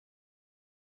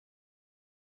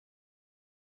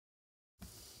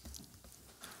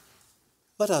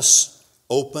Let us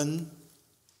open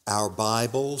our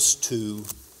Bibles to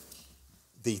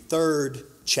the third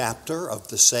chapter of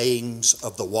the Sayings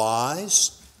of the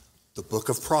Wise, the book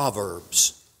of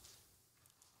Proverbs.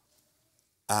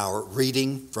 Our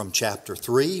reading from chapter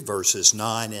 3, verses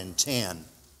 9 and 10.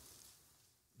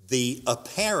 The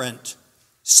apparent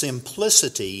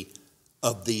simplicity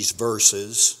of these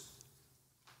verses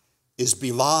is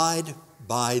belied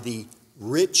by the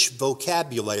rich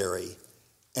vocabulary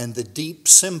and the deep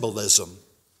symbolism.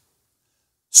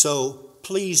 So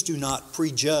please do not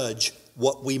prejudge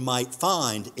what we might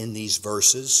find in these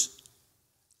verses.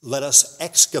 Let us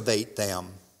excavate them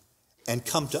and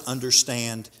come to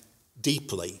understand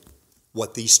deeply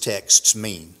what these texts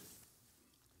mean.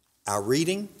 Our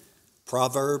reading,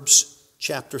 Proverbs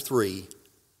chapter 3,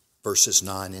 verses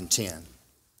 9 and 10.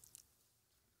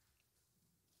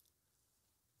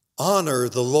 Honor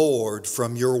the Lord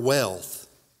from your wealth,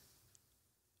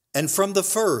 and from the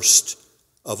first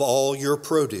of all your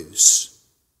produce.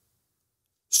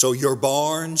 So your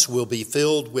barns will be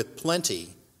filled with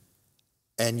plenty,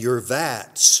 and your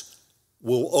vats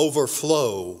will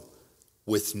overflow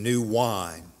with new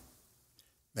wine.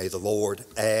 May the Lord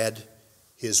add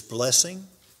his blessing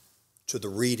to the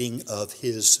reading of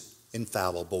his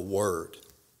infallible word.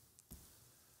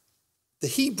 The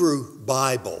Hebrew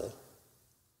Bible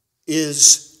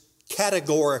is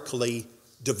categorically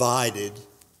divided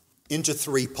into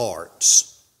three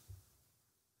parts: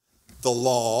 the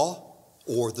law,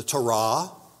 or the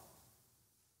Torah,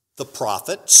 the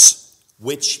prophets,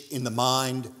 which in the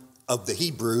mind of the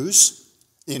Hebrews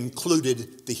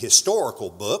included the historical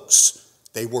books.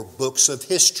 They were books of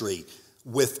history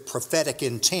with prophetic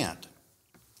intent.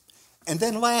 And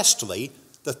then lastly,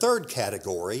 the third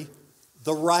category,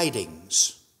 the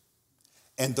writings.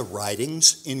 And the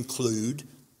writings include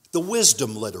the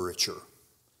wisdom literature: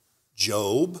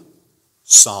 Job,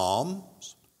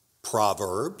 Psalms,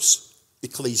 Proverbs,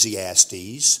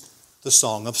 Ecclesiastes, the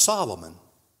Song of Solomon.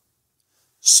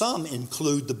 Some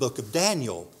include the book of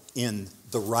Daniel in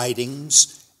the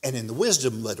writings and in the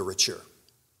wisdom literature.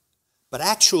 But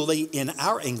actually, in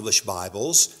our English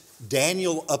Bibles,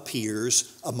 Daniel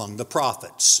appears among the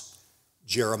prophets: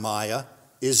 Jeremiah,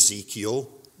 Ezekiel,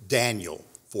 Daniel,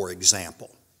 for example.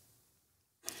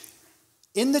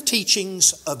 In the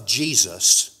teachings of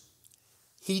Jesus,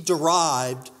 he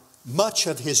derived much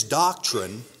of his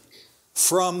doctrine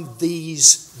from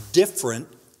these different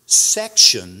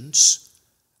sections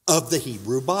of the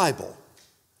Hebrew Bible: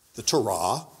 the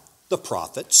Torah, the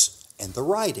prophets, and the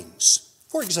writings.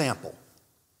 For example,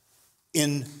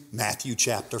 in Matthew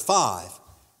chapter 5,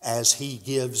 as he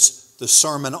gives the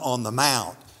Sermon on the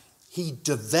Mount, he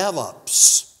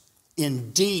develops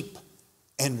in deep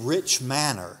and rich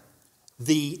manner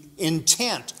the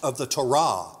intent of the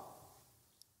Torah.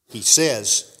 He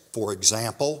says, for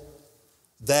example,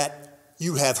 that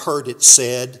you have heard it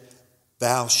said,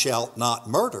 "Thou shalt not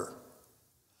murder."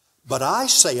 But I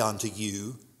say unto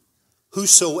you,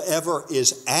 whosoever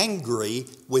is angry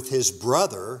with his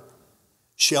brother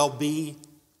shall be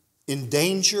in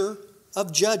danger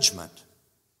of judgment.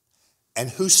 And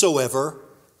whosoever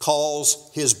calls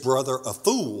his brother a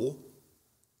fool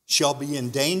shall be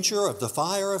in danger of the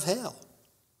fire of hell.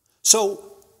 So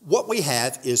what we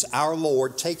have is our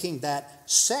Lord taking that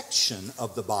section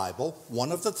of the Bible,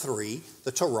 one of the three,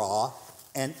 the Torah,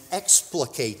 and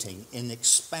explicating, in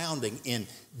expounding, in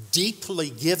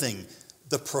deeply giving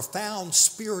the profound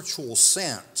spiritual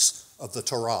sense of the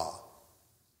Torah.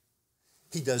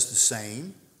 He does the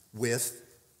same with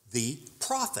the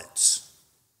prophets.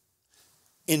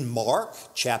 In Mark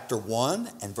chapter 1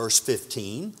 and verse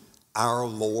 15, our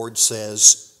Lord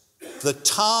says, "The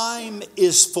time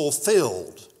is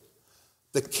fulfilled.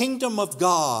 The kingdom of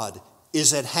God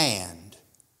is at hand.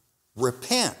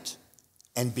 Repent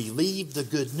and believe the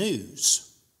good news."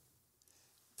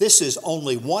 This is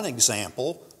only one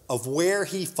example of where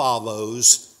he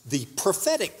follows the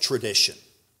prophetic tradition.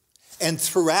 And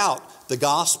throughout the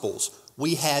Gospels,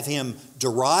 we have him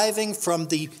deriving from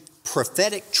the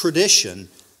prophetic tradition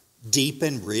deep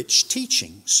and rich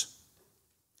teachings.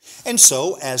 And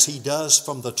so, as he does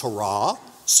from the Torah,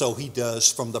 so he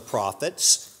does from the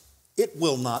prophets. It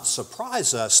will not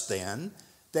surprise us then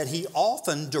that he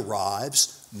often derives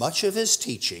much of his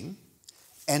teaching,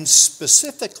 and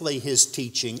specifically his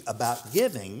teaching about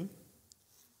giving,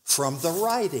 from the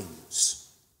writings.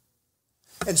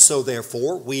 And so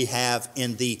therefore we have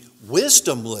in the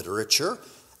wisdom literature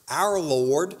our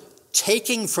Lord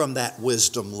taking from that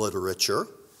wisdom literature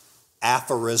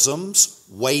aphorisms,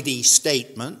 weighty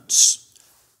statements,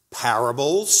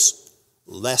 parables,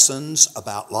 lessons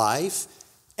about life,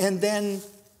 and then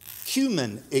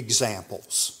human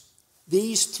examples.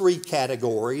 These three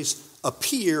categories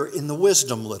appear in the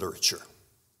wisdom literature.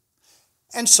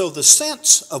 And so the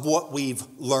sense of what we've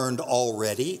learned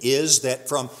already is that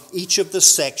from each of the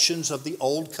sections of the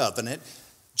Old Covenant,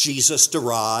 Jesus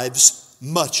derives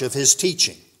much of his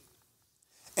teaching.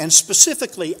 And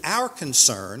specifically, our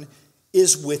concern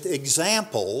is with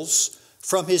examples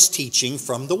from his teaching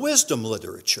from the wisdom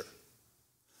literature.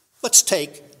 Let's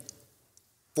take,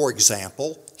 for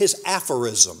example, his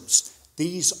aphorisms.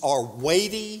 These are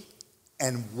weighty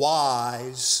and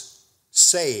wise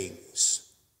sayings.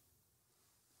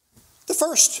 The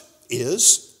first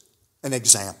is an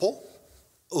example,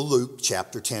 Luke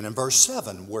chapter 10 and verse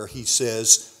 7, where he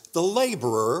says, "The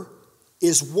laborer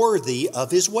is worthy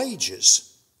of his wages."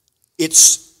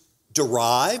 It's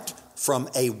derived from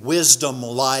a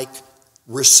wisdom-like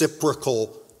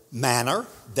reciprocal manner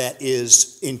that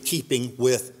is in keeping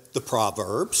with the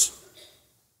Proverbs.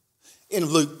 In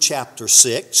Luke chapter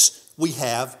 6, we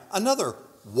have another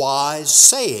wise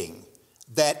saying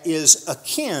that is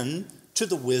akin to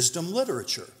the wisdom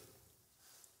literature.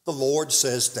 The Lord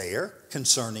says there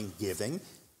concerning giving,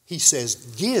 he says,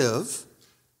 "Give,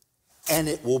 and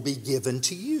it will be given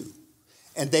to you."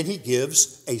 And then he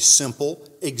gives a simple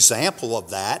example of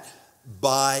that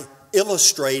by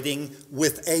illustrating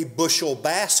with a bushel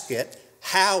basket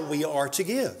how we are to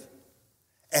give.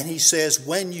 And he says,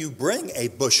 when you bring a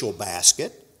bushel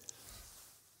basket,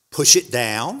 push it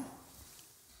down,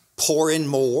 pour in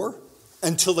more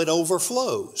until it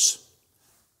overflows.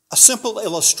 A simple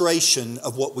illustration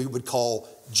of what we would call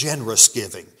generous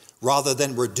giving. Rather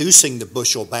than reducing the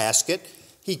bushel basket,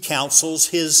 he counsels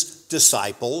his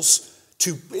disciples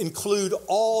to include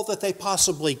all that they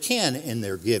possibly can in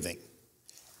their giving,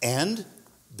 and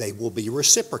they will be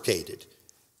reciprocated.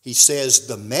 He says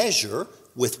the measure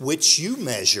with which you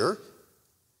measure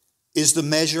is the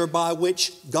measure by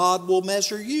which God will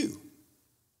measure you.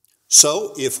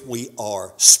 So if we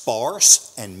are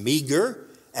sparse and meager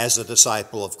as a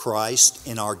disciple of Christ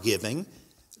in our giving,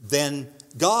 then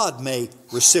God may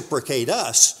reciprocate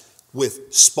us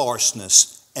with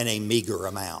sparseness and a meager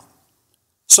amount.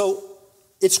 So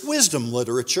it's wisdom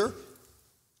literature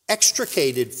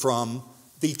extricated from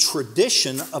the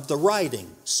tradition of the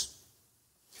writings.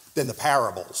 Then the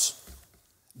parables.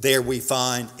 There we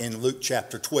find in Luke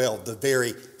chapter 12 the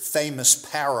very famous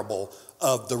parable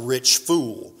of the rich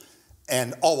fool.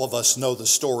 And all of us know the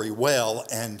story well.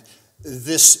 And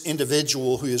this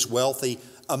individual who is wealthy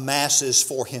amasses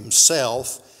for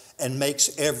himself and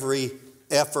makes every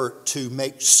effort to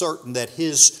make certain that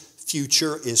his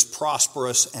future is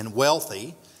prosperous and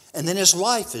wealthy. And then his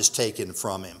life is taken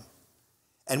from him.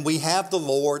 And we have the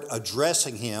Lord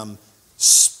addressing him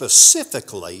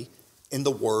specifically in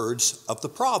the words of the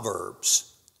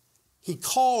Proverbs. He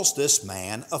calls this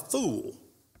man a fool.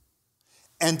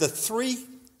 And the three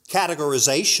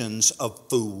categorizations of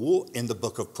fool in the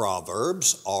book of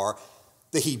Proverbs are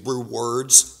the Hebrew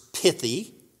words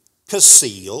pithy,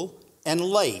 kasil, and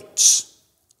late.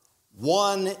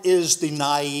 One is the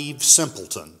naive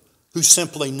simpleton who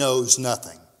simply knows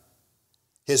nothing.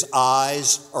 His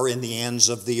eyes are in the ends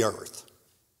of the earth.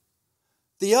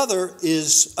 The other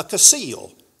is a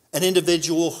kasil, an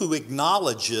individual who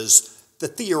acknowledges the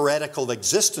theoretical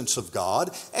existence of God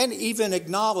and even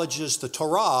acknowledges the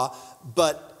Torah,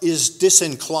 but is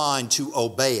disinclined to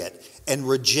obey it and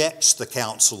rejects the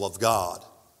counsel of God.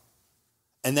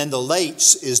 And then the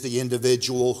lates is the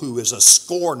individual who is a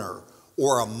scorner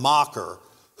or a mocker,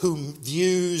 who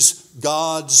views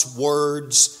God's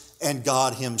words and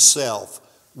God himself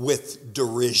with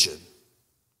derision.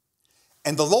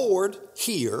 And the Lord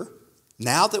here,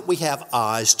 now that we have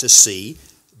eyes to see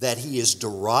that he is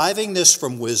deriving this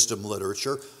from wisdom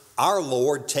literature, our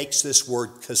Lord takes this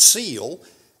word kasil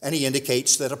and he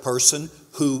indicates that a person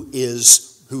who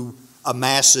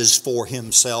amasses for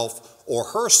himself or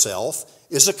herself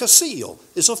is a kasil,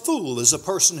 is a fool, is a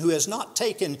person who has not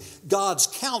taken God's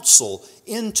counsel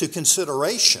into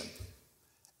consideration.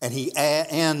 And he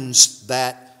ends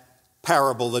that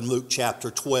parable in Luke chapter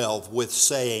 12 with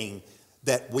saying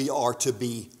that we are to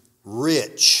be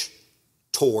rich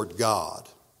toward God.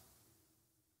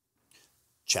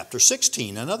 Chapter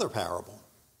 16, another parable.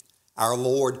 Our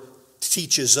Lord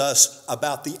teaches us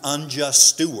about the unjust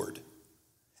steward.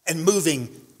 And moving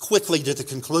quickly to the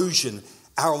conclusion,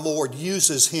 our Lord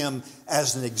uses him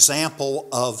as an example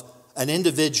of an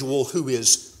individual who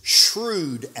is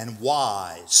shrewd and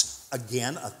wise.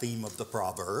 Again, a theme of the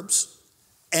Proverbs.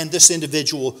 And this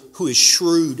individual who is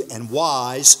shrewd and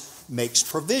wise makes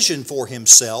provision for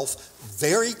himself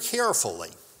very carefully.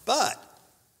 But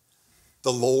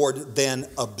the Lord then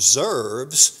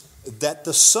observes that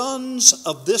the sons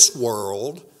of this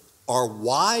world are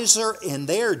wiser in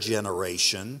their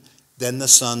generation than the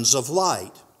sons of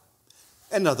light.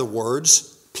 In other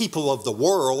words, people of the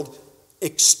world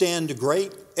extend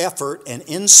great effort and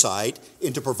insight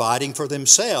into providing for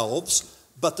themselves,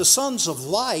 but the sons of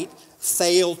light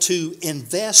fail to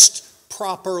invest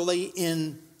properly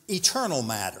in eternal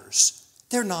matters.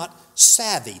 They're not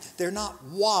savvy. They're not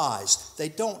wise. They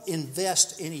don't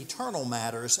invest in eternal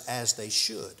matters as they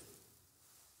should.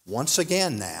 Once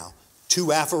again now,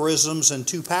 two aphorisms and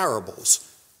two parables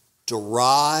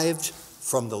derived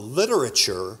from the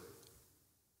literature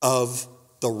of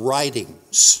the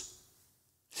writings.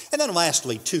 And then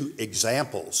lastly, two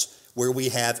examples where we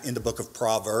have in the book of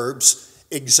Proverbs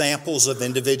examples of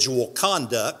individual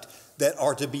conduct that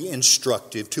are to be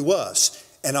instructive to us.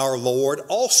 And our Lord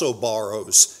also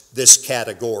borrows this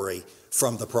category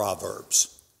from the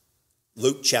Proverbs.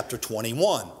 Luke chapter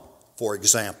 21, for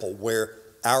example, where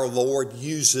our Lord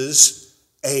uses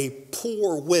a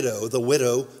poor widow,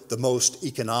 the most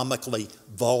economically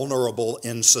vulnerable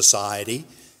in society,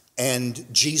 and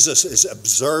Jesus is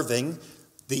observing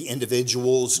the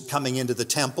individuals coming into the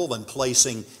temple and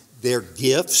placing their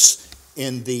gifts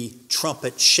in the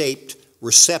trumpet-shaped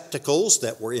receptacles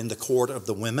that were in the court of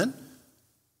the women.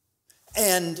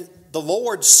 And the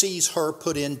Lord sees her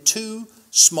put in 2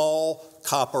 small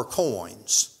copper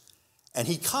coins. And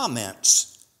he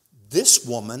comments, "This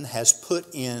woman has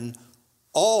put in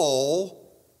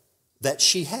all that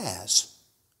she has."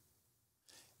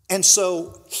 And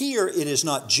so here it is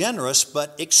not generous,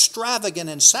 but extravagant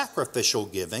and sacrificial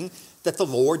giving that the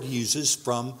Lord uses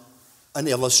from an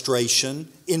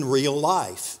illustration in real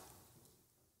life.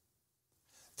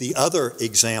 The other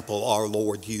example our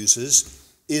Lord uses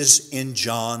is in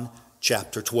John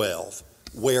chapter 12,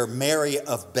 where Mary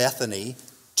of Bethany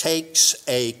takes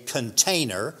a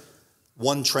container,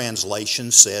 one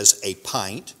translation says a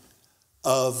pint,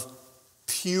 of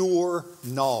pure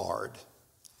nard,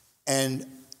 and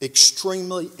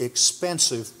extremely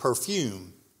expensive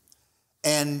perfume.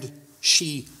 And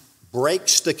she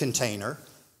breaks the container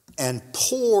and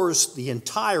pours the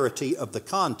entirety of the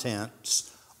contents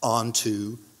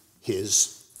onto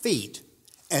his feet,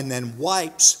 and then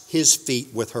wipes his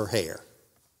feet with her hair.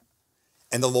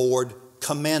 And the Lord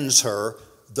commends her,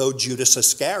 though Judas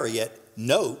Iscariot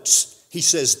notes, he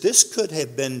says this could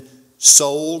have been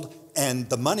sold and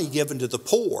the money given to the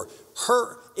poor.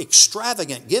 Her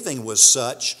extravagant giving was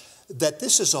such that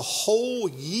this is a whole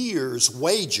year's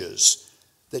wages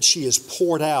that she has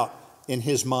poured out in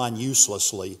his mind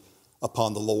uselessly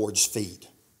upon the Lord's feet.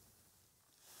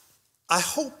 I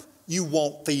hope you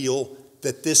won't feel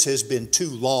that this has been too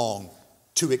long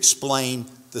to explain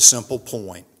the simple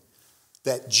point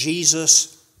that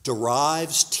Jesus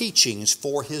derives teachings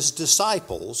for his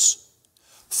disciples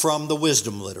from the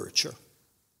wisdom literature.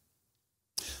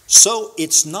 So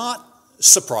it's not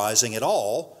surprising at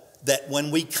all that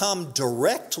when we come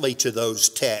directly to those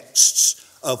texts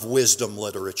of wisdom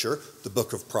literature, the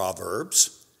book of Proverbs,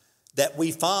 that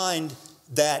we find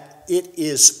that it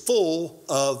is full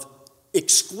of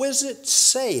exquisite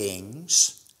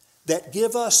sayings that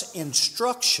give us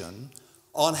instruction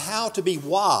on how to be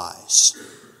wise.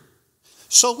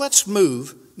 So let's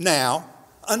move now,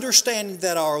 understanding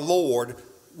that our Lord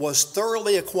was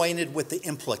thoroughly acquainted with the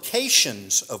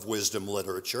implications of wisdom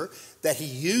literature, that he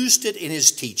used it in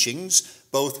his teachings,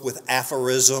 both with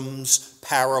aphorisms,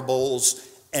 parables,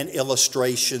 and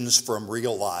illustrations from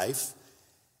real life.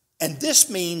 And this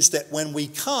means that when we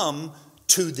come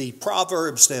to the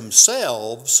Proverbs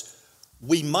themselves,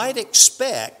 we might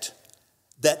expect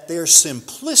that their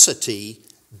simplicity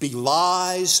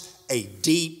belies a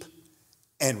deep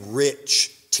and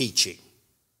rich teaching.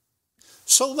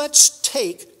 So let's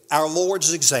take our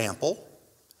Lord's example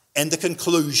and the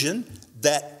conclusion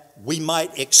that we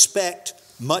might expect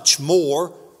much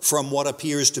more from what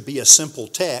appears to be a simple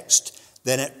text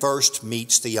than at first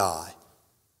meets the eye.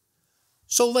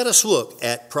 So let us look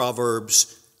at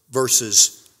Proverbs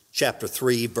chapter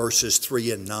 3, verses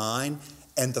 3 and 9.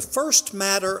 And the first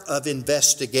matter of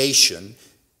investigation,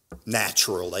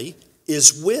 naturally,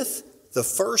 is with the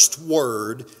first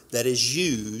word that is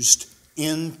used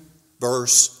in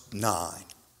verse 9.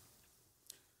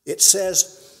 It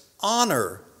says,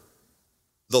 honor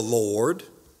the Lord.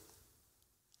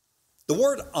 The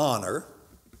word honor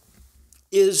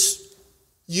is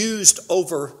used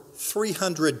over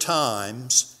 300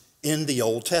 times in the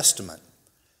Old Testament.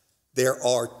 There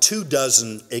are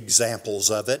 24 examples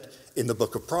of it in the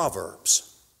book of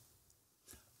Proverbs.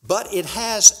 But it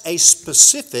has a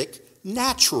specific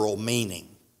natural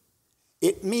meaning.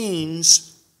 It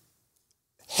means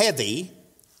heavy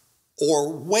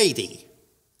or weighty,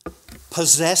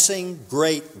 possessing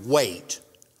great weight,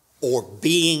 or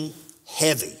being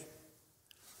heavy.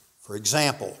 For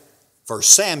example, 1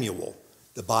 Samuel,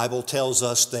 the Bible tells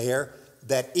us there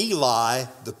that Eli,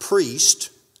 the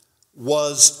priest,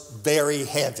 was very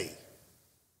heavy.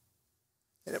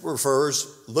 And it refers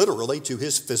literally to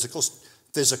his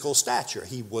physical stature.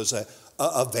 He was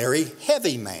a very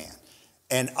heavy man.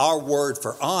 And our word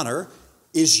for honor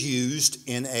is used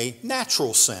in a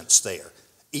natural sense there.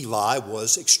 Eli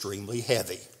was extremely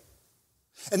heavy.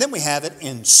 And then we have it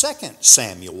in 2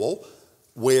 Samuel,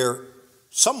 where,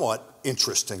 somewhat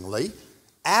interestingly,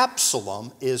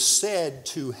 Absalom is said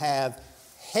to have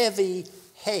heavy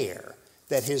hair,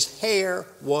 that his hair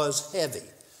was heavy.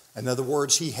 In other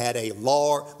words, he had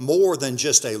more than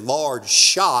just a large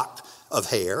shock of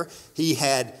hair. He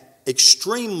had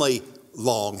extremely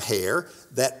long hair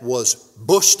that was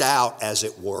bushed out, as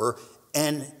it were,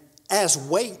 and as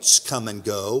weights come and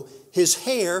go, his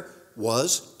hair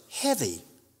was heavy.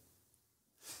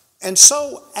 And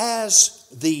so, as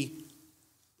the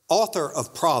author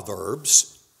of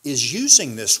Proverbs is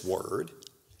using this word,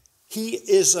 he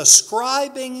is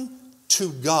ascribing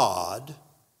to God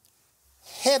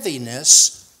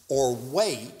heaviness or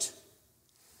weight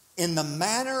in the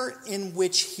manner in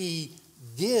which he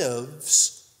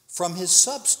gives from his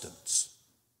substance.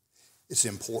 It's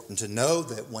important to know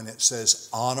that when it says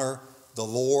honor the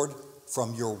Lord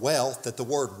from your wealth, that the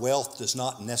word wealth does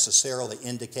not necessarily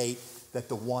indicate that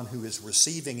the one who is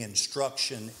receiving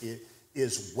instruction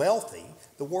is wealthy.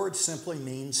 The word simply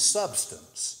means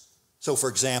substance. So, for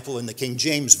example, in the King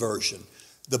James Version,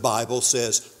 the Bible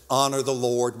says, honor the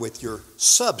Lord with your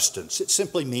substance. It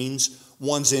simply means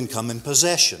one's income and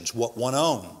possessions, what one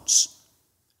owns.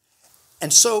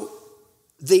 And so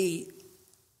the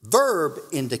verb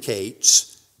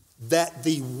indicates that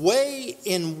the way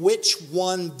in which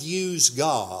one views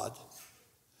God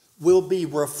will be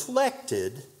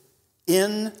reflected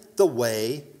in the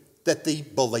way that the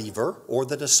believer or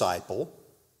the disciple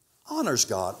honors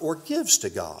God or gives to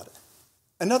God.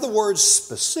 In other words,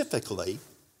 specifically,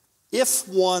 if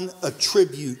one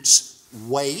attributes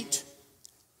weight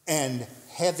and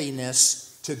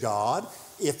heaviness to God,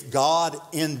 if God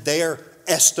in their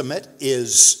estimate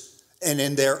is, and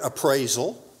in their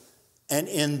appraisal, and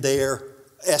in their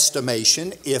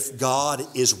estimation, if God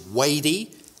is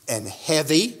weighty and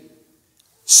heavy,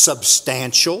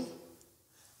 substantial,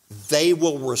 they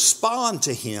will respond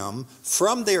to him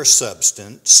from their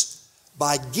substance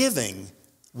by giving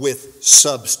with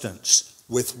substance,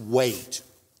 with weight,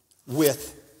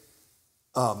 with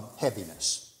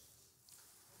heaviness.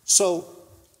 So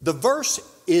the verse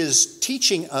is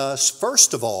teaching us,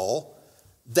 first of all,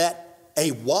 that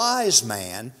a wise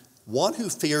man, one who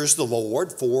fears the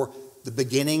Lord, for the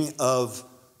beginning of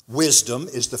wisdom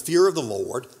is the fear of the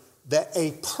Lord, that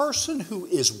a person who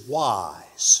is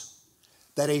wise,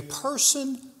 that a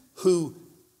person who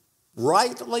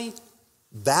rightly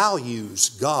values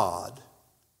God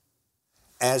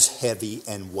as heavy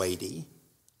and weighty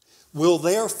will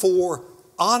therefore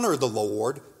honor the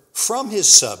Lord from his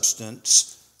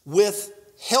substance with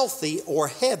healthy or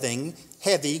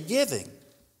heavy giving.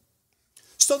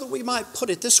 So that we might put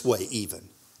it this way even.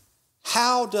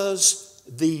 How does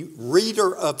the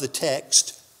reader of the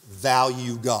text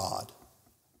value God?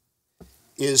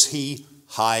 Is he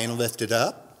high and lifted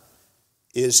up?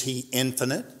 Is he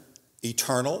infinite,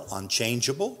 eternal,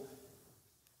 unchangeable?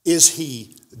 Is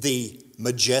he the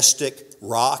majestic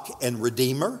rock and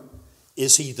redeemer?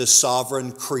 Is he the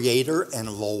sovereign creator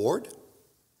and Lord?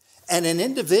 And an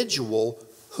individual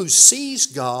who sees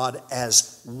God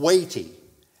as weighty,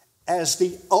 as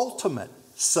the ultimate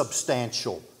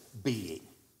substantial being,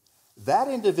 that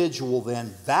individual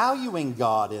then, valuing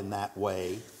God in that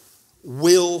way,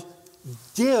 will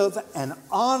give and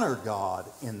honor God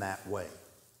in that way.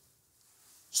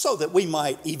 So that we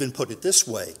might even put it this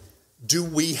way, do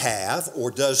we have, or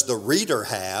does the reader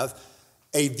have,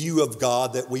 a view of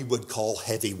God that we would call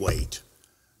heavyweight?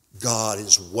 God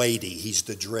is weighty. He's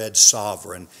the dread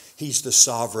sovereign. He's the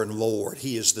sovereign Lord.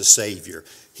 He is the Savior.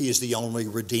 He is the only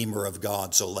Redeemer of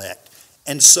God's elect.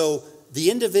 And so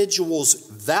the individual's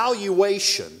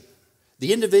valuation,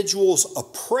 the individual's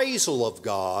appraisal of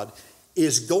God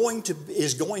is going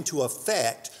to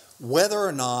affect whether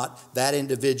or not that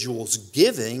individual's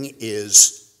giving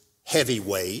is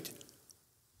heavyweight,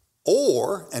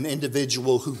 or an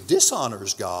individual who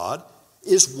dishonors God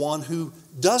is one who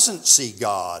doesn't see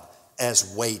God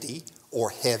as weighty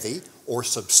or heavy or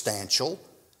substantial,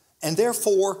 and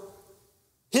therefore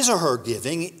his or her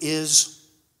giving is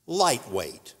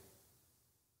lightweight.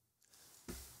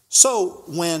 So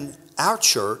when our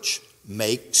church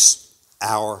makes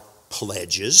our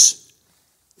pledges,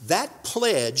 that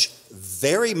pledge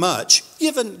very much,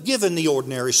 given the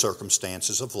ordinary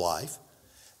circumstances of life,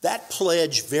 that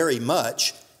pledge very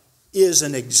much is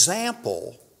an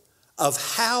example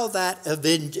of how that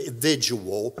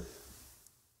individual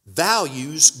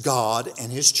values God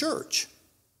and his church.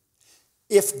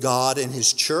 If God and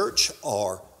his church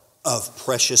are of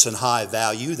precious and high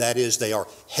value, that is, they are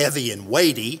heavy and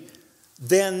weighty,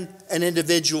 then an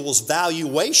individual's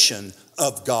valuation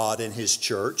of God and his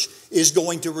church is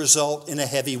going to result in a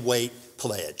heavyweight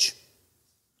pledge.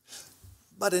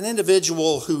 But an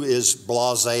individual who is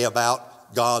blasé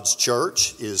about God's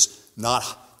church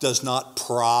does not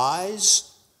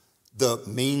prize the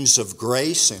means of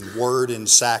grace in word and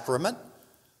sacrament,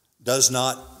 does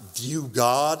not view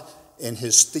God in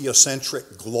his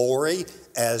theocentric glory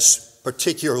as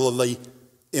particularly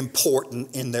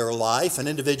important in their life, an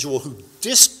individual who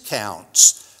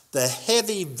discounts the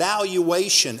heavy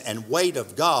valuation and weight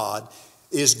of God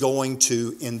is going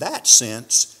to, in that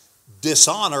sense,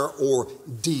 dishonor or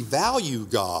devalue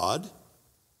God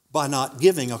by not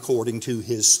giving according to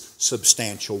his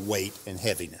substantial weight and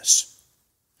heaviness.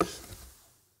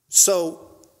 So,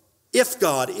 if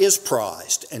God is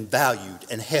prized and valued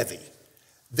and heavy,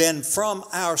 then from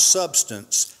our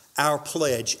substance, our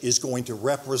pledge is going to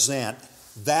represent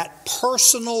that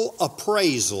personal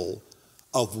appraisal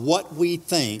of what we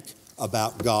think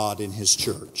about God and his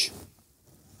church.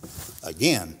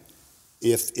 Again,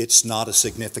 if it's not a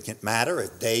significant matter,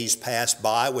 if days pass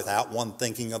by without one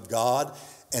thinking of God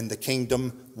and the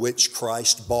kingdom which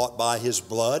Christ bought by his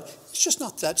blood, it's just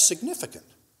not that significant.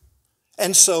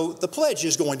 And so the pledge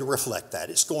is going to reflect that.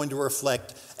 It's going to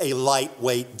reflect a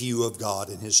lightweight view of God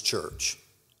and his church.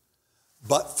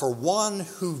 But for one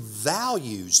who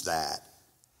values that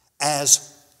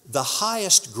as the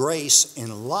highest grace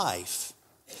in life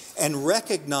and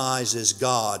recognizes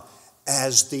God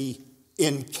as the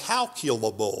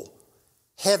incalculable,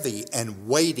 heavy and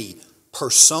weighty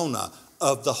persona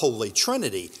of the Holy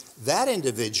Trinity, that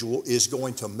individual is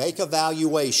going to make a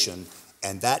valuation,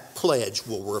 and that pledge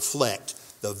will reflect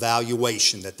the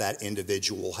valuation that that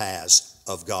individual has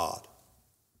of God.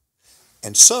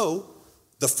 And so,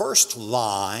 the first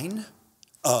line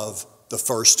of the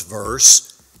first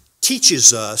verse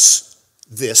teaches us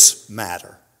this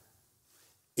matter.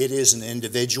 It is an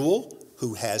individual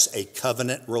who has a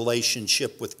covenant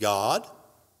relationship with God.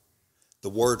 The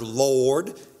word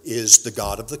Lord is the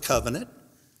God of the covenant.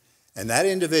 And that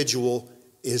individual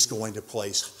is going to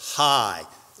place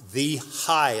the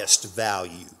highest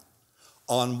value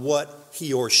on what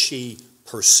he or she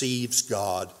perceives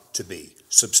God to be.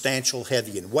 Substantial,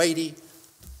 heavy, and weighty,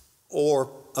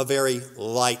 or a very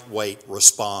lightweight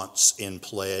response in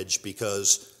pledge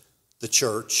because the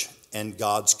church and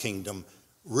God's kingdom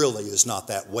really is not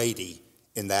that weighty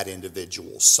in that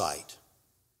individual's sight.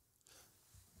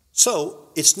 So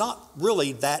it's not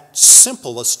really that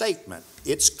simple a statement.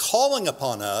 It's calling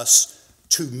upon us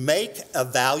to make a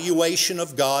valuation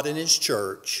of God and his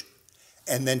church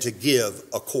and then to give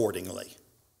accordingly.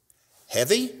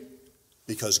 Heavy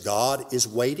because God is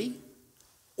weighty,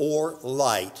 or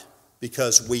light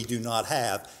because we do not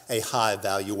have a high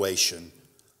valuation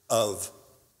of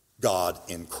God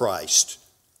in Christ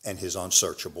and his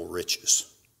unsearchable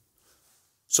riches.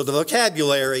 So the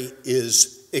vocabulary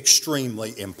is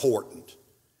extremely important.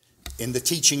 In the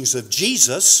teachings of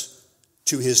Jesus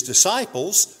to his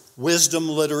disciples, wisdom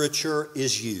literature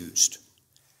is used.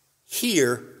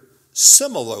 Here,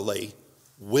 similarly,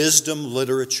 wisdom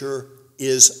literature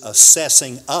is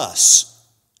assessing us.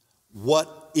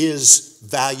 What is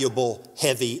valuable,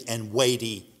 heavy, and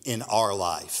weighty in our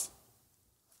life?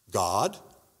 God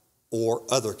or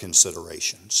other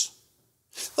considerations?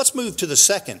 Let's move to the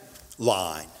second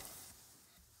line.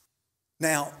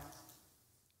 Now,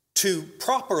 to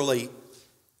properly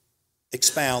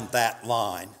expound that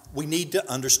line, we need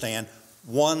to understand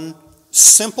one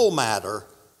simple matter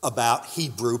about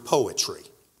Hebrew poetry.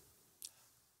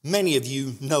 Many of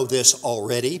you know this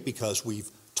already because we've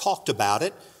talked about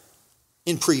it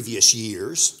in previous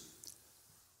years,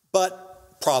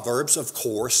 but Proverbs, of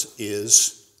course,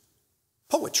 is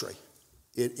poetry.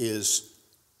 It is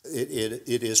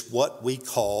what we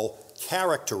call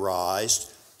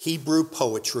characterized. Hebrew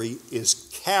poetry is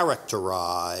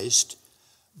characterized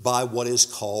by what is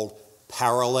called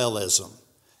parallelism.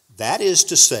 That is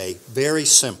to say, very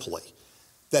simply,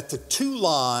 that the two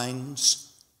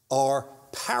lines are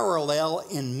parallel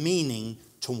in meaning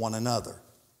to one another,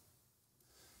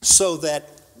 so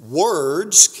that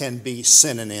words can be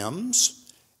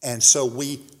synonyms, and so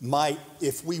we might,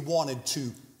 if we wanted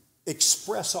to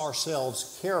express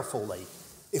ourselves carefully,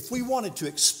 if we wanted to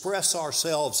express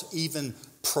ourselves even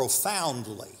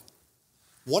profoundly,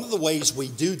 one of the ways we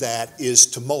do that is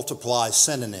to multiply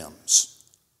synonyms.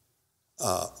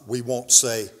 We won't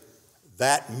say,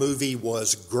 that movie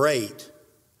was great.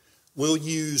 We'll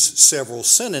use several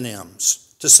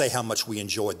synonyms to say how much we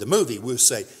enjoyed the movie. We'll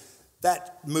say,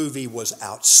 that movie was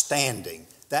outstanding.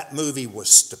 That movie was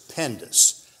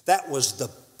stupendous. That was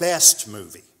the best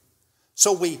movie.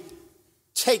 So we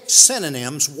take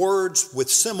synonyms, words with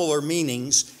similar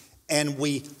meanings, and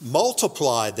we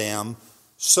multiply them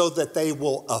so that they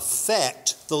will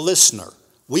affect the listener.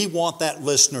 We want that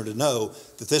listener to know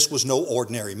that this was no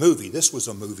ordinary movie. This was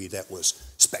a movie that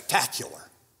was spectacular.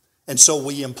 And so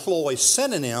we employ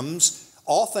synonyms,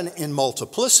 often in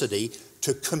multiplicity,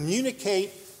 to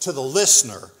communicate to the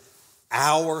listener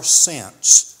our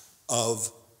sense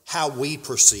of how we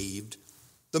perceived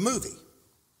the movie.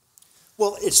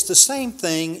 Well, it's the same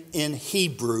thing in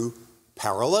Hebrew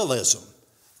parallelism.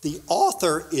 The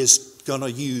author is going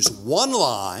to use one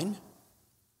line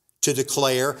to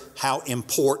declare how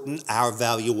important our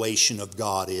valuation of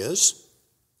God is.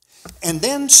 And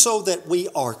then so that we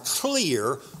are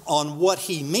clear on what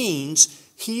he means,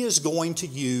 he is going to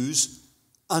use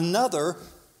another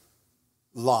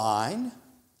line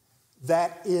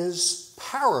that is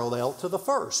parallel to the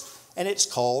first. And it's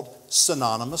called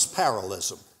synonymous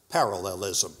parallelism,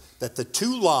 that the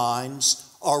two lines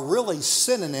are really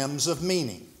synonyms of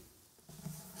meaning.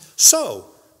 So,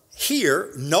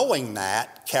 here, knowing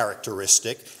that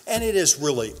characteristic, and it is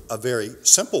really a very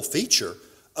simple feature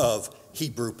of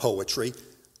Hebrew poetry,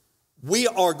 we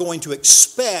are going to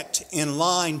expect in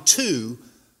line 2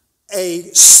 a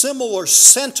similar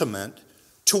sentiment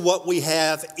to what we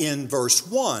have in verse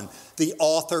 1. The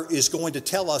author is going to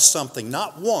tell us something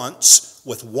not once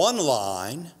with one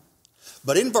line,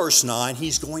 but in verse 9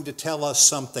 he's going to tell us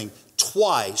something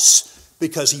twice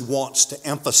because he wants to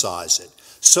emphasize it.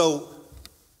 So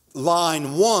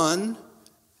line 1,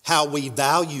 how we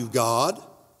value God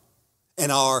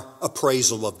and our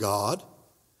appraisal of God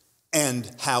and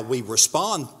how we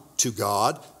respond to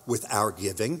God with our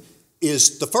giving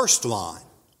is the first line.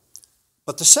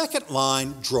 But the second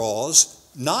line draws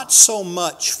not so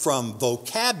much from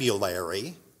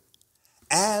vocabulary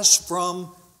as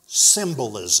from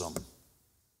symbolism.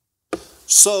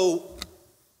 So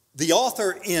the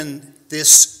author in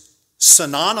this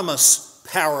synonymous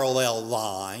parallel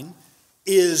line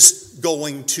is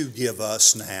going to give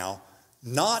us now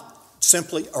not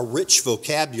simply a rich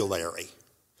vocabulary,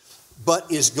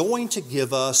 but is going to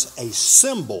give us a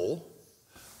symbol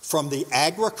from the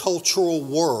agricultural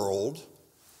world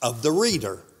of the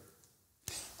reader.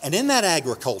 And in that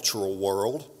agricultural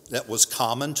world that was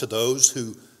common to those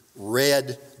who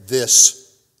read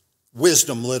this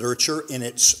wisdom literature in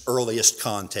its earliest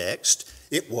context,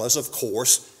 it was, of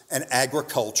course, an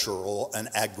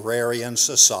agrarian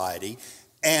society,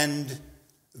 and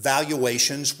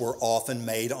valuations were often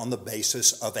made on the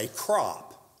basis of a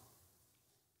crop.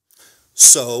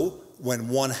 So, when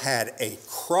one had a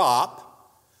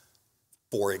crop,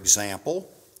 for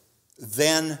example,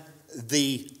 then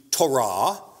the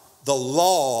Torah, the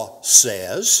law,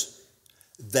 says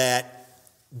that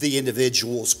the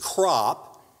individual's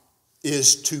crop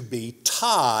is to be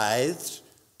tithed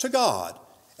to God.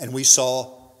 And we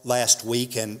saw last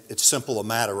week, and it's simple a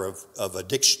matter of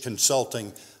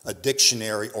consulting a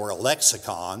dictionary or a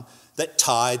lexicon, that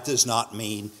tithe does not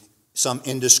mean some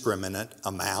indiscriminate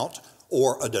amount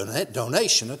or a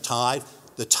donation.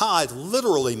 The tithe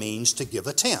literally means to give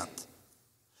a tenth.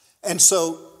 And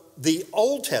so the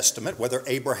Old Testament, whether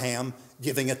Abraham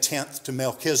giving a tenth to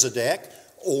Melchizedek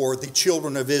or the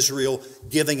children of Israel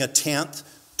giving a tenth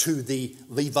to the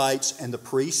Levites and the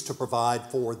priests to provide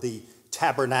for the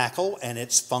tabernacle and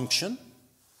its function,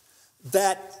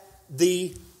 that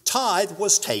the tithe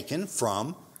was taken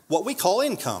from what we call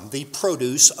income, the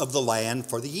produce of the land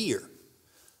for the year.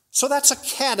 So that's a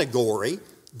category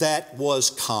that was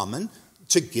common.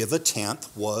 To give a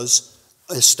tenth was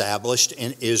established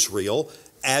in Israel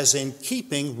as in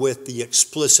keeping with the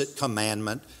explicit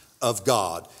commandment of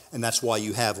God. And that's why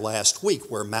you have last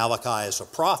week where Malachi as a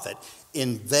prophet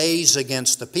inveighs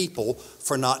against the people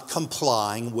for not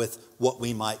complying with what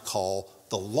we might call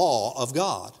the law of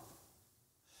God.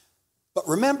 But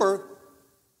remember,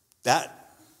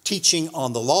 that teaching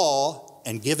on the law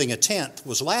and giving a tenth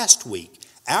was last week.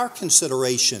 Our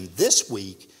consideration this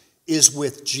week is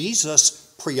with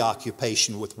Jesus'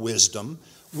 preoccupation with wisdom,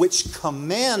 which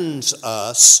commends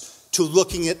us to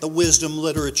looking at the wisdom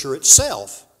literature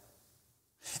itself.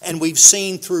 And we've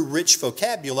seen through rich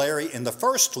vocabulary in the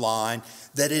first line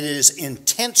that it is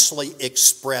intensely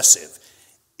expressive.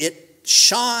 It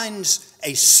shines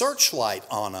a searchlight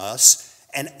on us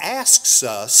and asks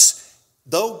us,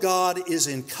 though God is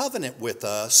in covenant with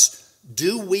us,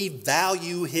 do we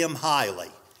value him highly?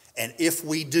 And if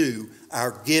we do,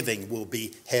 our giving will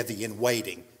be heavy and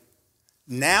weighting.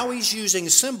 Now he's using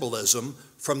symbolism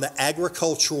from the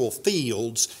agricultural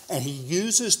fields, and he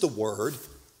uses the word,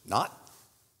 not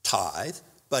tithe,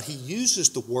 but he uses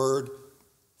the word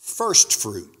first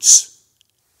fruits.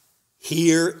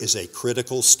 Here is a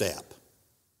critical step.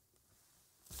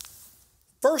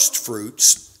 First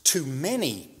fruits, to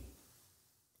many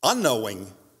unknowing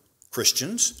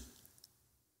Christians,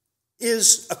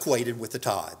 is equated with the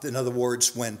tithe. In other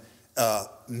words, when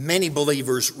many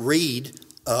believers read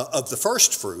of the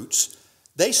first fruits,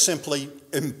 they simply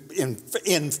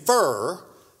infer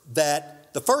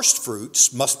that the first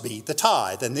fruits must be the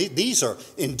tithe. And these are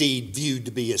indeed viewed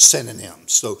to be as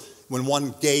synonyms. So when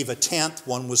one gave a tenth,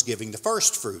 one was giving the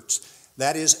first fruits.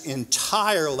 That is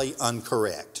entirely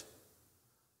incorrect.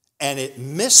 And it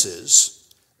misses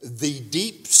the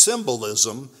deep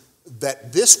symbolism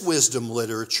that this wisdom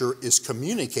literature is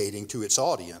communicating to its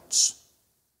audience.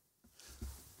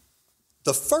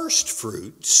 The first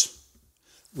fruits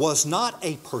was not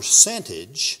a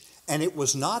percentage, and it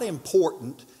was not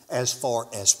important as far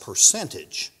as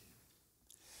percentage.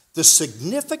 The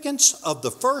significance of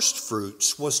the first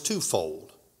fruits was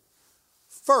twofold.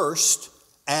 First,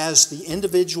 as the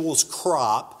individual's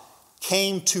crop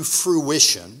came to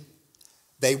fruition,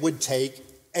 they would take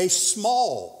a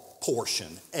small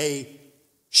portion, a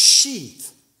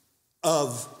sheath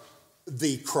of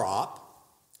the crop,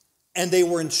 and they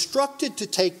were instructed to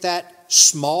take that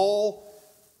small,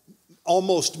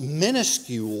 almost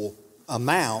minuscule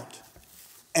amount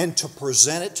and to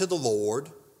present it to the Lord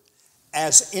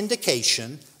as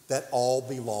indication that all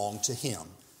belonged to him.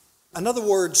 In other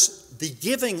words, the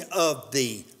giving of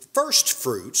the first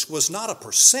fruits was not a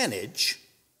percentage,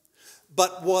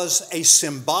 but was a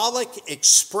symbolic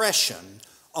expression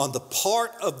on the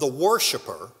part of the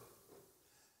worshiper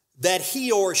that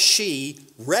he or she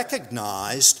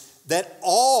recognized that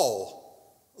all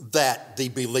that the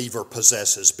believer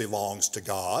possesses belongs to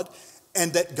God,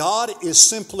 and that God is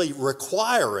simply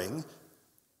requiring,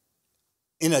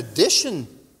 in addition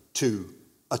to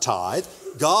a tithe,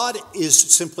 God is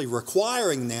simply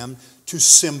requiring them to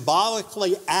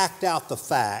symbolically act out the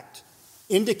fact,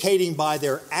 indicating by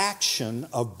their action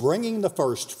of bringing the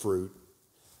first fruit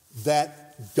that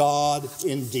God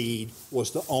indeed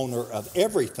was the owner of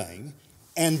everything,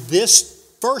 and this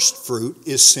first fruit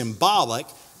is symbolic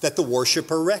that the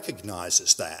worshiper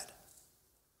recognizes that.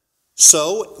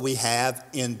 So we have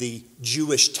in the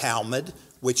Jewish Talmud,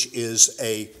 which is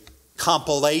a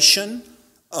compilation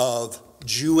of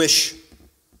Jewish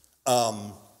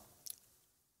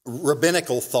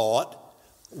rabbinical thought,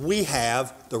 we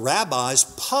have the rabbis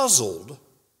puzzled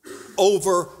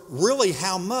over really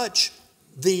how much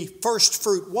the first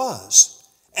fruit was.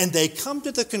 And they come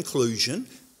to the conclusion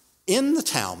in the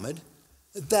Talmud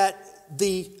that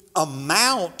the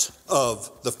amount of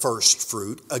the first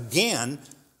fruit, again,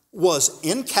 was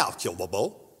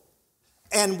incalculable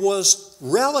and was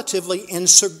relatively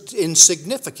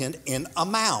insignificant in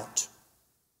amount.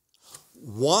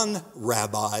 One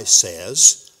rabbi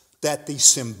says that the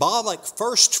symbolic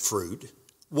first fruit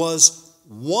was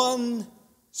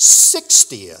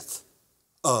 1/60th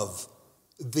of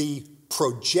the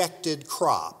projected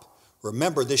crop.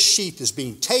 Remember, this sheath is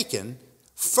being taken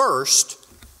first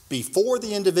before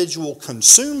the individual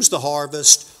consumes the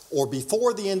harvest or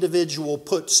before the individual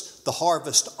puts the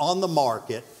harvest on the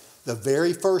market. The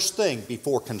very first thing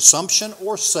before consumption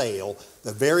or sale,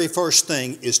 the very first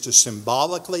thing is to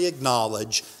symbolically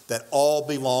acknowledge that all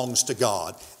belongs to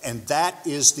God. And that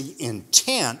is the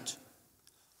intent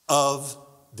of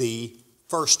the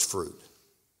first fruit.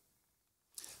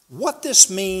 What this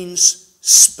means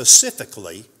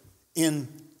specifically, in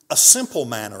a simple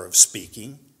manner of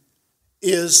speaking,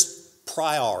 is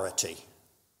priority.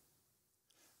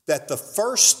 That the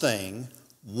first thing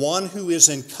one who is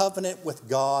in covenant with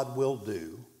God will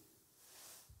do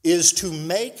is to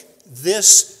make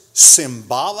this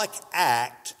symbolic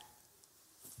act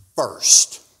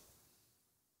first.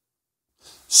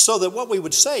 So that what we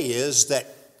would say is that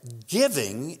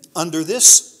giving under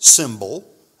this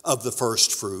symbol of the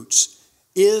first fruits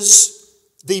is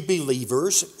the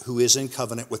believers who is in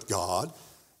covenant with God,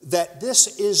 that this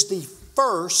is the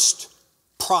first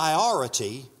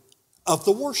priority of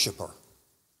the worshiper.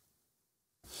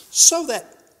 So that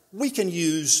we can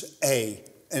use an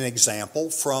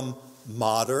example from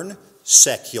modern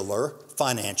secular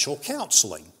financial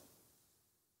counseling.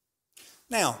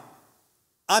 Now,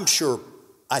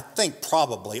 I think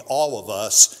probably all of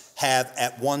us have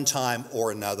at one time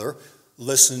or another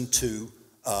listened to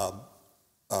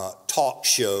talk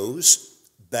shows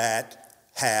that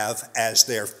have as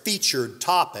their featured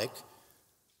topic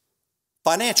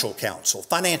financial counsel,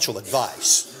 financial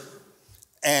advice.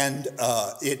 And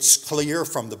it's clear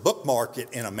from the book market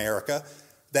in America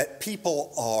that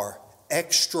people are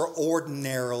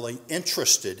extraordinarily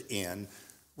interested in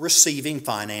receiving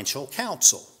financial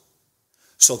counsel.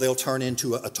 So they'll turn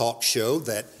into a talk show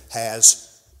that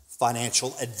has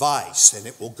financial advice, and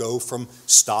it will go from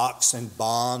stocks and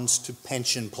bonds to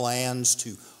pension plans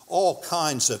to all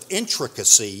kinds of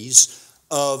intricacies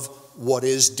of what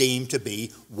is deemed to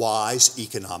be wise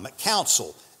economic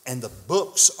counsel. And the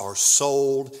books are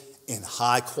sold in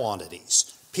high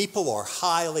quantities. People are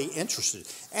highly interested.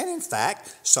 And in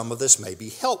fact, some of this may be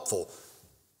helpful,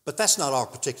 but that's not our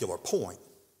particular point.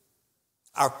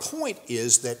 Our point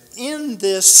is that in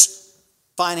this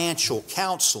financial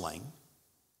counseling,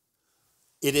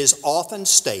 it is often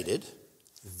stated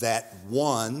that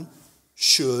one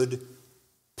should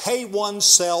pay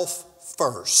oneself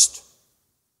first.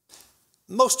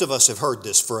 Most of us have heard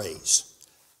this phrase,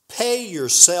 pay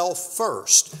yourself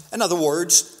first. In other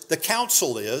words, the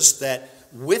counsel is that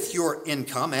with your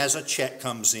income, as a check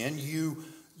comes in,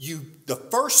 the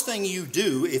first thing you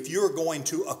do if you're going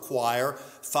to acquire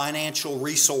financial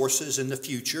resources in the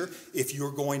future, if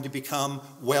you're going to become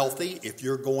wealthy, if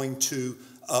you're going to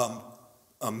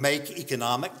make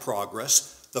economic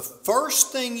progress, the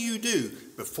first thing you do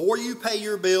before you pay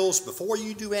your bills, before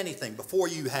you do anything, before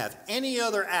you have any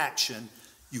other action,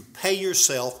 you pay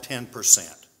yourself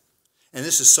 10%. And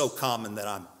this is so common that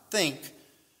I think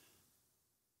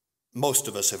most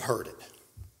of us have heard it.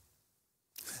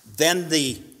 Then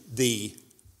the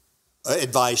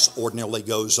advice ordinarily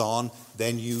goes on.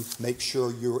 Then you make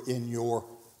sure you're in your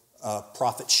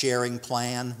profit sharing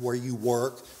plan where you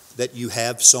work, that you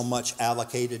have so much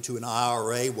allocated to an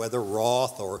IRA, whether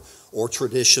Roth or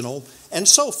traditional, and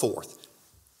so forth.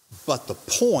 But the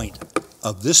point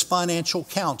of this financial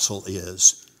counsel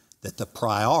is that the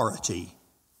priority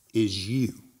is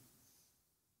you.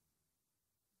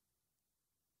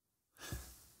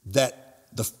 That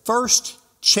the first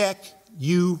check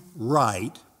you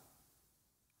write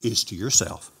is to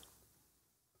yourself.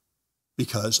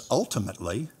 Because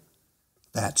ultimately,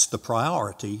 that's the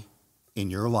priority in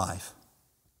your life.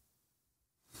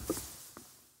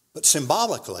 But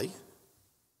symbolically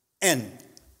and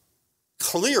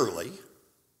clearly,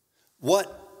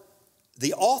 what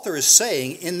the author is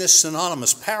saying in this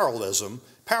synonymous parallelism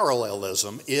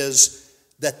is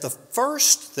that the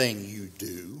first thing you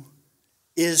do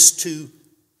is to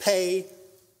pay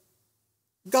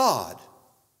God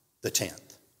the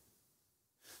 10th.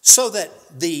 So that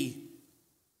the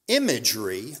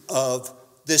imagery of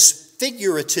this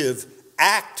figurative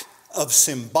act of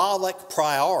symbolic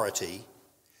priority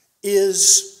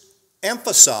is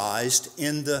emphasized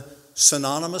in the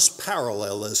synonymous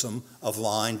parallelism of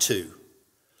line 2.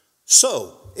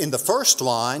 So, in the first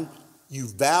line, you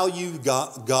value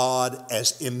God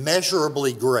as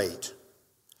immeasurably great,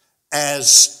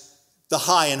 as the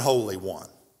high and holy one,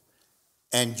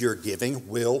 and your giving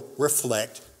will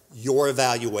reflect your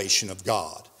evaluation of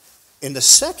God. In the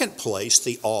second place,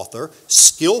 the author,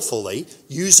 skillfully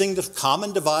using the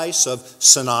common device of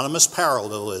synonymous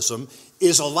parallelism,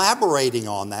 is elaborating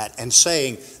on that and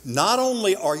saying, not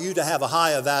only are you to have a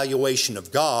high evaluation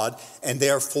of God and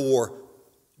therefore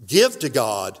give to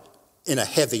God in a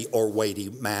heavy or weighty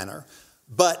manner,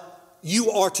 but you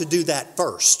are to do that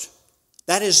first.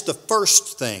 That is the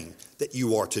first thing that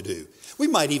you are to do. We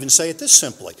might even say it this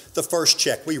simply. The first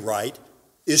check we write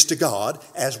is to God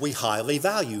as we highly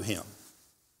value Him.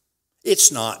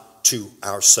 It's not to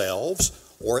ourselves,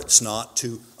 or it's not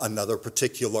to another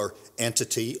particular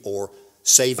entity or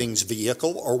savings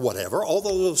vehicle or whatever,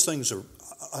 although those things are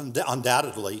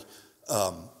undoubtedly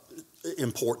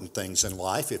important things in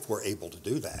life if we're able to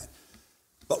do that.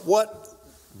 But what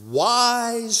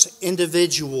wise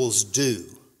individuals do,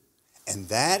 and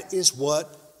that is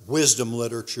what wisdom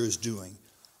literature is doing,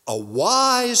 a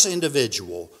wise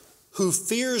individual who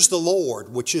fears the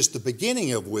Lord, which is the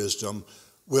beginning of wisdom,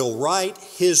 will write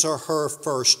his or her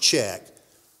first check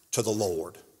to the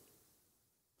Lord.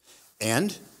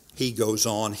 And he goes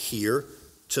on here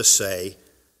to say,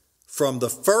 from the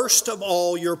first of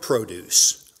all your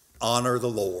produce, honor the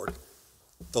Lord.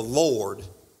 The Lord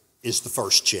is the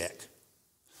first check.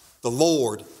 The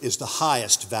Lord is the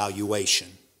highest valuation.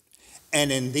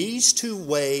 And in these two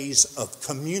ways of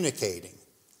communicating,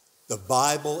 the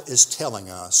Bible is telling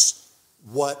us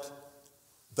what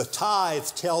the tithe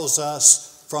tells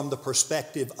us from the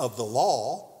perspective of the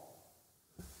law,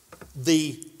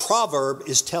 the proverb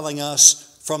is telling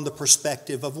us from the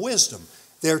perspective of wisdom.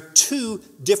 There are two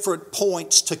different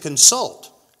points to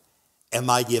consult. Am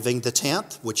I giving the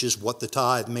tenth, which is what the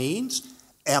tithe means?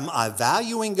 Am I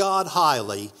valuing God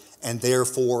highly, and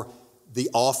therefore the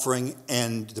offering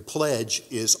and the pledge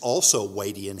is also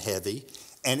weighty and heavy?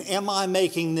 And am I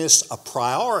making this a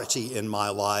priority in my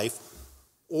life,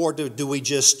 or do we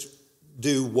just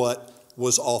do what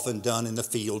was often done in the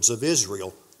fields of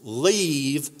Israel?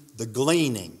 Leave the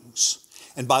gleanings.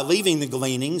 And by leaving the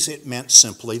gleanings, it meant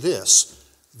simply this,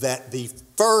 that the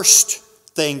first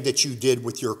thing that you did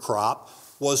with your crop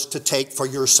was to take for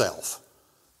yourself,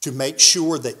 to make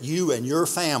sure that you and your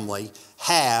family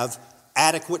have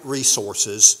adequate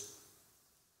resources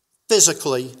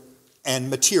physically and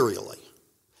materially.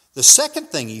 The second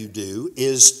thing you do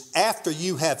is, after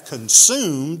you have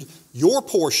consumed your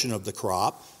portion of the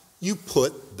crop, you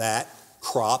put that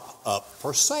crop up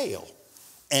for sale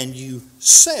and you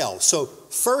sell. So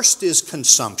first is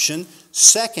consumption,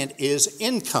 second is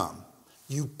income.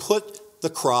 You put the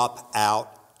crop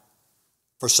out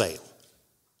for sale.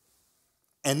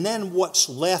 And then what's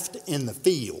left in the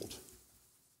field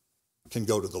can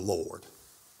go to the Lord.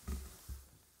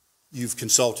 You've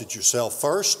consulted yourself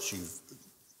first. You've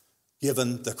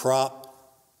given the crop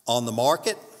on the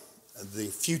market. The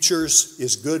futures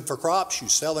is good for crops. You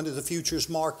sell into the futures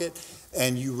market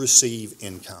and you receive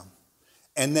income.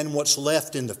 And then what's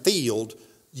left in the field,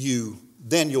 you'll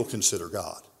consider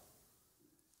God.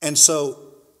 And so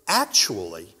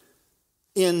actually,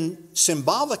 in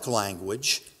symbolic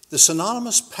language, the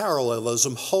synonymous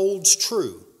parallelism holds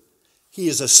true. He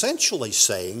is essentially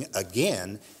saying,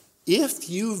 again, if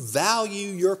you value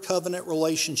your covenant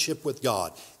relationship with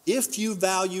God, if you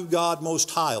value God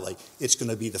most highly, it's going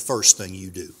to be the first thing you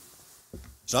do.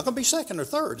 It's not going to be second or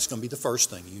third. It's going to be the first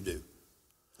thing you do.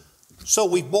 So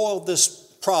we boiled this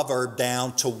proverb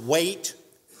down to weight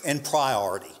and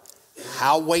priority.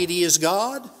 How weighty is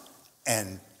God?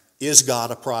 And is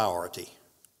God a priority?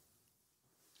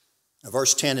 Now,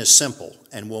 verse 10 is simple,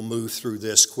 and we'll move through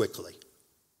this quickly.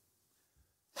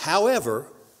 However,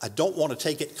 I don't want to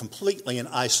take it completely in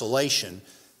isolation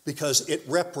because it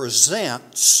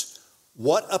represents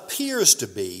what appears to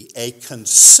be a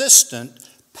consistent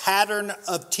pattern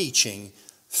of teaching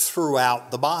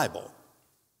throughout the Bible.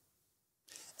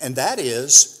 And that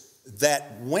is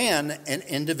that when an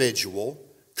individual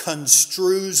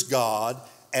construes God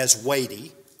as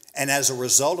weighty, and as a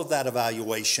result of that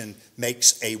evaluation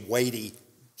makes a weighty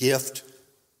gift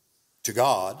to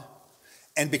God,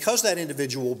 and because that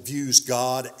individual views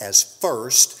God as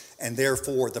first, and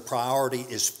therefore the priority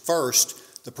is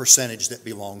first the percentage that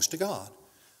belongs to God.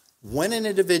 When an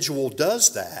individual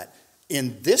does that,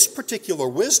 in this particular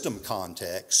wisdom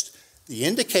context, the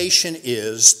indication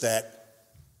is that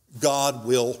God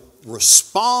will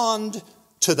respond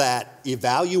to that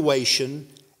evaluation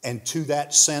and to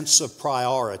that sense of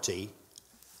priority,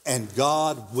 and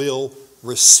God will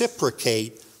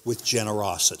reciprocate with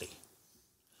generosity.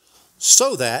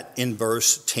 So that, in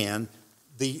verse 10,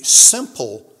 the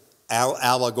simple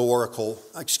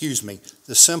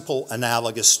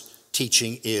analogous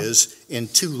teaching is in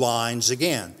two lines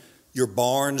again. Your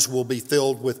barns will be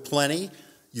filled with plenty.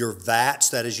 Your vats,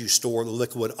 that is, you store the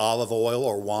liquid olive oil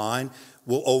or wine,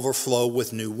 will overflow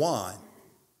with new wine.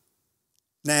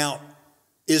 Now,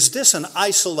 is this an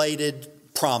isolated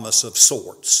promise of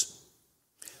sorts?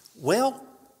 Well,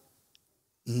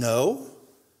 no,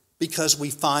 because we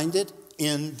find it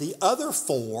in the other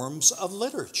forms of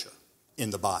literature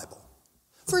in the Bible.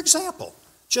 For example,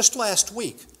 just last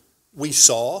week, we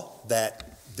saw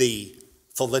that the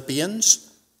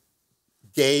Philippians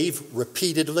gave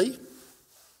repeatedly.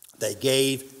 They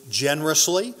gave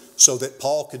generously so that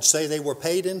Paul could say they were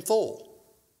paid in full.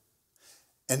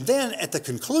 And then at the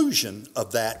conclusion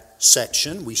of that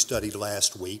section we studied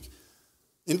last week,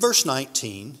 in verse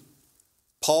 19,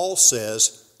 Paul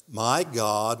says, "My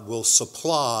God will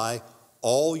supply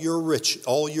all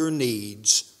your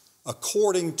needs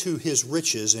according to his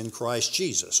riches in Christ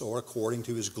Jesus," or according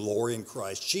to his glory in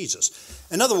Christ Jesus.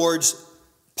 In other words,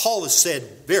 Paul has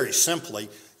said very simply,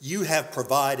 you have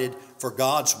provided for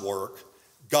God's work,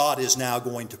 God is now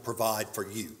going to provide for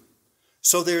you.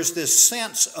 So there's this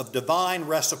sense of divine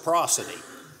reciprocity,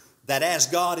 that as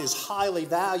God is highly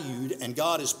valued and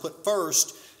God is put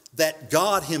first, that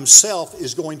God himself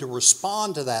is going to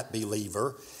respond to that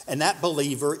believer, and that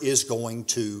believer is going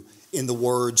to, in the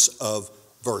words of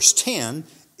verse 10,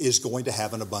 is going to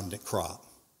have an abundant crop.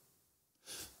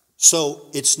 So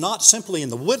it's not simply in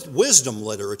the wisdom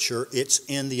literature, it's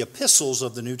in the epistles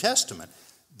of the New Testament.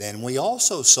 Then we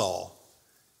also saw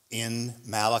in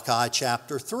Malachi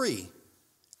chapter 3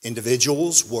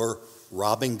 Individuals were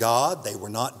robbing God. They were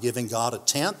not giving God a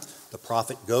tenth. The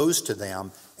prophet goes to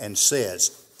them and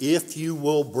says, if you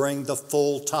will bring the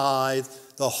full tithe,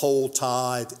 the whole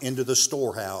tithe into the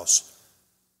storehouse,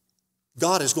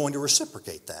 God is going to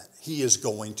reciprocate that. He is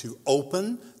going to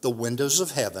open the windows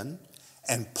of heaven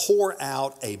and pour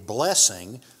out a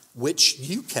blessing which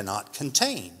you cannot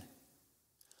contain.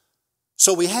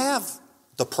 So we have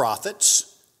the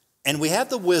prophets, and we have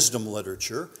the wisdom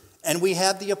literature, and we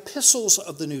have the epistles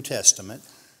of the New Testament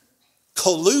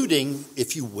colluding,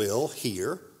 if you will,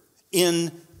 here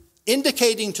in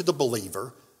indicating to the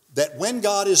believer that when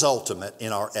God is ultimate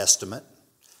in our estimate,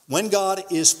 when God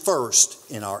is first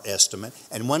in our estimate,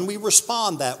 and when we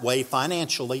respond that way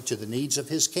financially to the needs of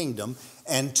His kingdom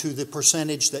and to the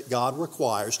percentage that God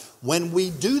requires, when we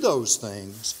do those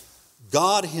things,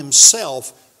 God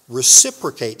Himself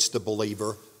reciprocates the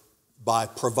believer by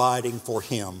providing for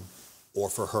him or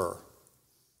for her.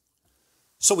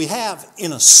 So we have,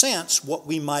 in a sense, what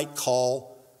we might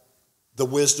call the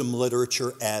wisdom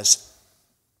literature as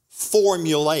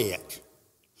formulaic.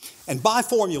 And by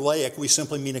formulaic, we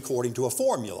simply mean according to a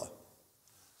formula.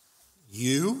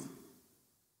 You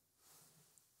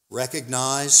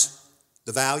recognize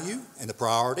the value and the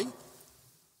priority.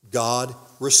 God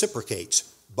reciprocates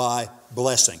by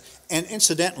blessing. And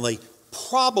incidentally,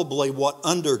 probably what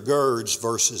undergirds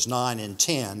verses 9 and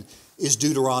 10 is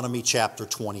Deuteronomy chapter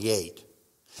 28.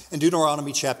 And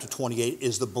Deuteronomy chapter 28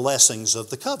 is the blessings of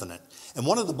the covenant. And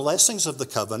one of the blessings of the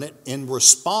covenant in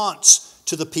response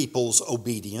to the people's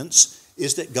obedience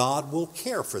is that God will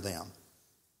care for them.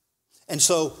 And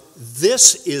so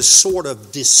this is sort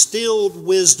of distilled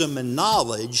wisdom and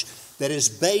knowledge that is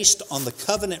based on the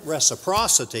covenant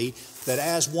reciprocity, that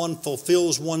as one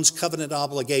fulfills one's covenant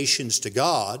obligations to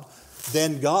God,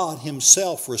 then God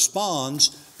Himself responds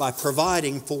by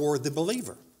providing for the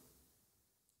believer.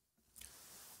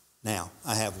 Now,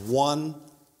 I have one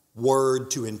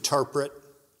word to interpret,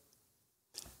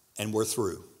 and we're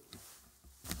through.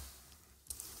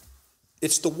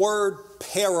 It's the word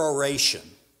peroration.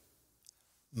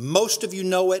 Most of you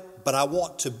know it, but I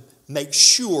want to make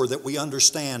sure that we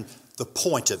understand the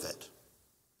point of it.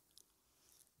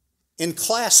 In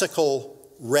classical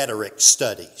rhetoric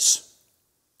studies,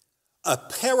 a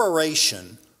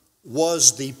peroration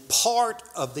was the part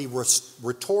of the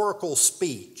rhetorical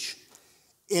speech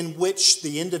in which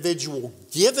the individual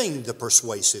giving the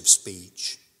persuasive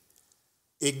speech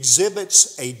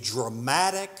exhibits a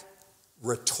dramatic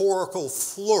rhetorical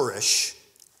flourish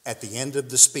at the end of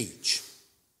the speech.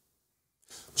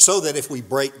 So that if we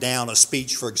break down a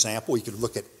speech, for example, we could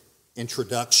look at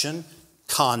introduction,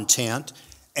 content,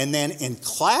 and then in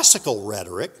classical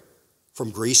rhetoric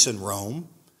from Greece and Rome,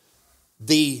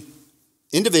 the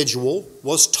individual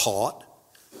was taught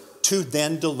to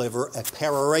then deliver a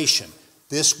peroration.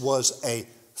 This was a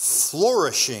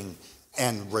flourishing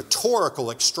and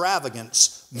rhetorical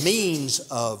extravagance means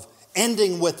of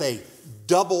ending with a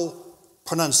double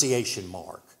pronunciation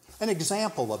mark. An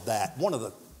example of that, one of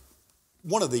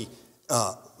the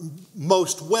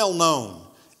most well-known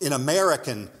in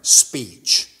American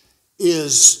speech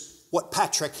is what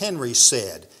Patrick Henry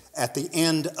said at the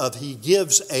end of, he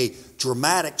gives a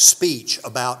dramatic speech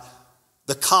about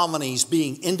the colonies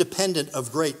being independent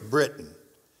of Great Britain.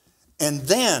 And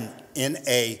then in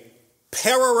a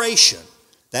peroration,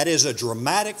 that is a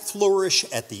dramatic flourish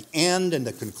at the end and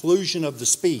the conclusion of the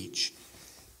speech,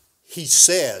 he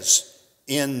says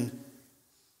in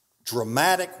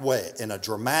a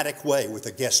dramatic way, with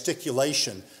a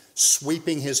gesticulation,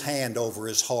 sweeping his hand over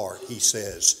his heart, he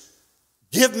says,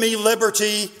 "Give me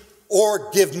liberty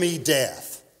or give me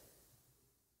death."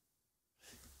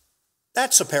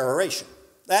 That's a peroration.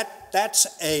 That's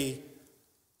a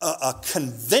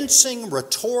convincing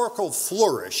rhetorical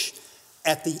flourish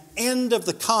at the end of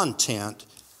the content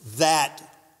that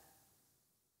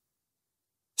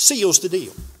seals the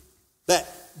deal,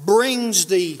 that brings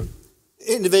the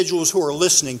individuals who are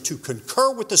listening to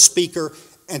concur with the speaker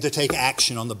and to take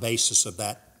action on the basis of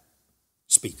that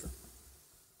speaker.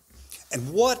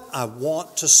 And what I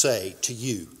want to say to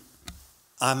you,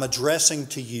 I'm addressing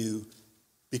to you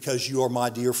because you are my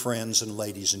dear friends and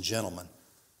ladies and gentlemen.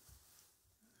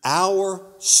 Our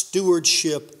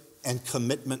stewardship and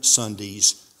commitment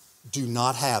Sundays do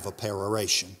not have a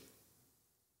peroration.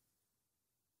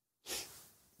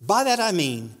 By that I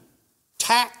mean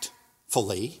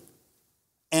tactfully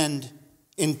and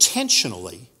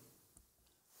intentionally,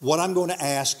 what I'm going to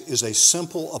ask is a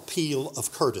simple appeal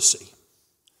of courtesy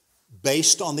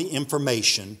based on the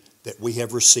information that we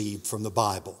have received from the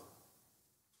Bible.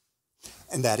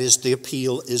 And that is, the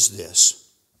appeal is this: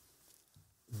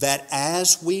 that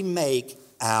as we make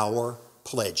our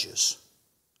pledges.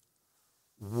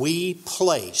 We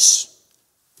place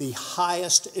the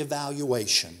highest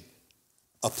evaluation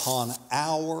upon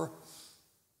our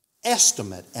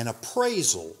estimate and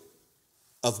appraisal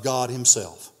of God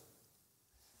Himself.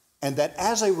 And that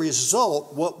as a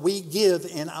result, what we give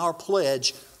in our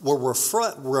pledge will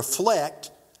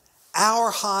reflect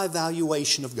our high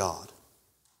valuation of God.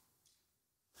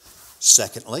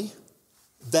 Secondly,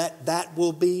 that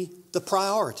will be the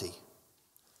priority.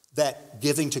 That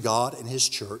giving to God and His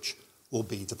church will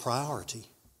be the priority.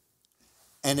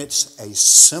 And it's a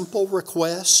simple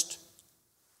request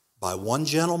by one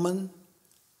gentleman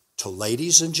to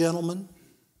ladies and gentlemen,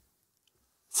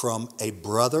 from a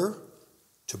brother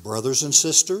to brothers and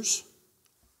sisters,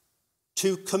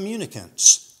 to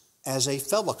communicants as a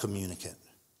fellow communicant.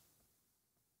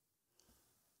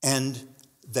 And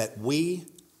that we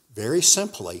very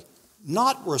simply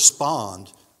not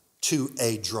respond to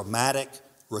a dramatic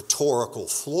rhetorical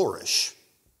flourish,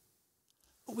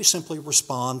 but we simply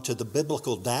respond to the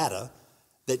biblical data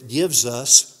that gives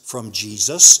us from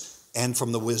Jesus and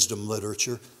from the wisdom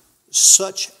literature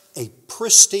such a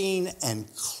pristine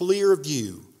and clear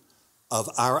view of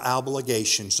our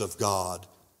obligations of God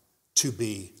to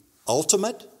be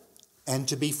ultimate and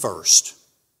to be first.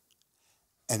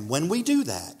 And when we do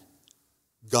that,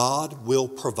 God will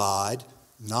provide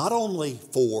not only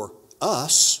for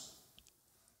us,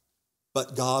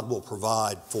 but God will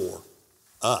provide for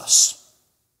us.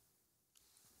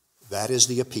 That is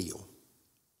the appeal.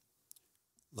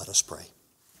 Let us pray.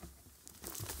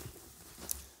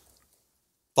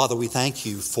 Father, we thank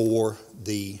you for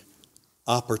the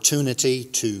opportunity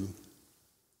to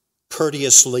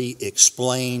courteously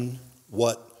explain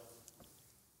what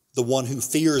the one who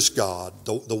fears God,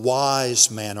 the wise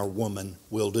man or woman,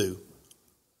 will do,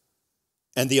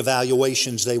 and the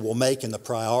evaluations they will make and the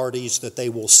priorities that they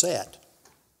will set.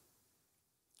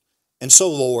 And so,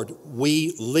 Lord,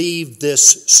 we leave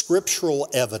this scriptural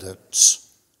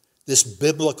evidence, this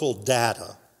biblical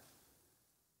data,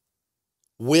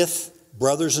 with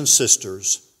brothers and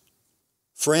sisters,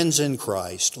 friends in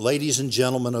Christ, ladies and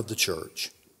gentlemen of the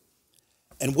church.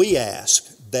 And we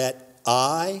ask that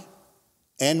I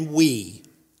and we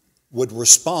would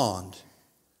respond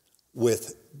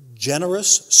with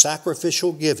generous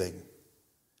sacrificial giving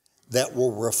that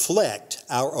will reflect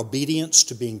our obedience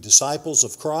to being disciples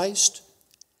of Christ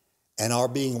and our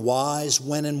being wise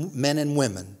men and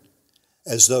women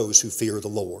as those who fear the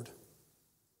Lord.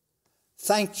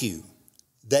 Thank you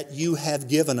that you have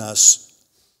given us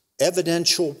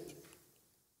evidential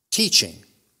teaching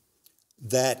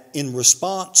that in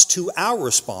response to our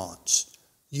response,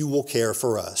 you will care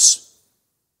for us.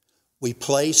 We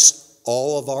place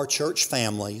all of our church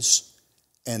families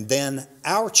and then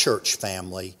our church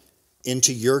family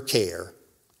into your care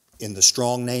in the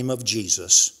strong name of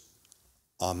Jesus.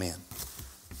 Amen.